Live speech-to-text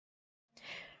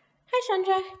Hi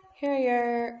Shandra, here are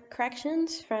your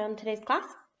corrections from today's class.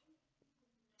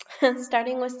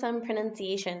 Starting with some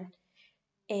pronunciation.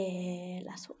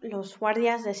 Los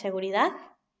guardias de seguridad.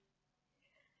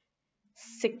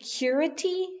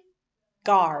 Security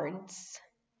guards.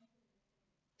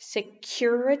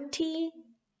 Security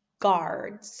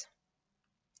guards.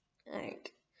 Alright.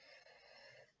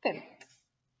 Okay.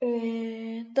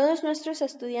 Todos nuestros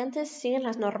estudiantes siguen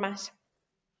las normas.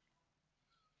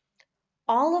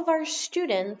 All of our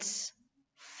students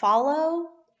follow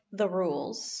the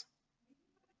rules.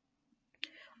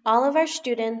 All of our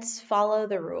students follow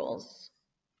the rules.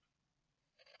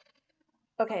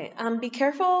 Okay, be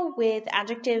careful with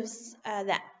adjectives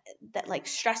that like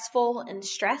stressful and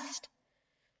stressed.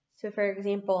 So for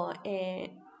example,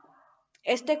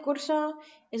 este curso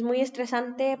es muy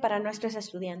estresante para nuestros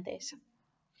estudiantes.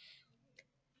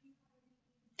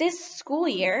 This school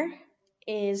year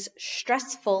is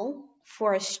stressful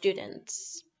for our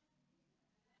students.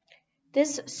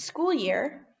 This school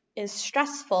year is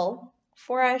stressful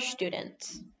for our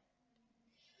students.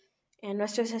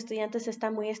 Nuestros estudiantes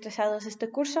están muy estresados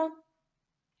este curso.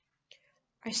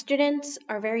 Our students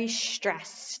are very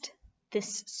stressed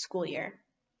this school year.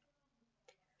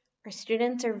 Our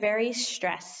students are very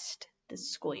stressed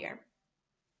this school year.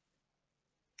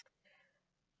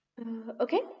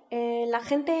 Okay, la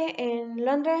gente en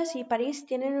Londres y París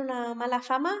tienen una mala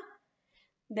fama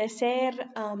de ser,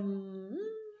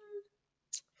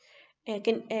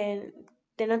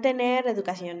 de no tener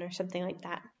educación or something like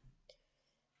that.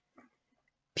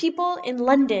 People in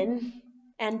London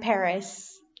and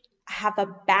Paris have a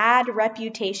bad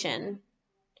reputation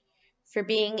for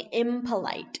being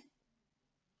impolite.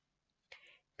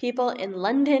 People in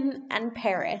London and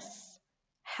Paris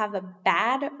have a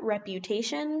bad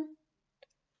reputation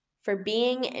for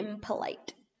being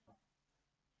impolite.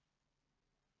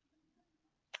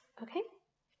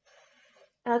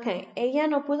 Okay, ella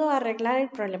no pudo arreglar el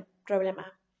problema.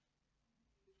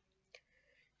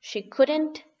 She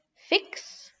couldn't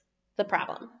fix the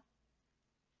problem.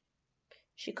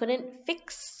 She couldn't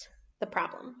fix the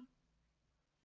problem.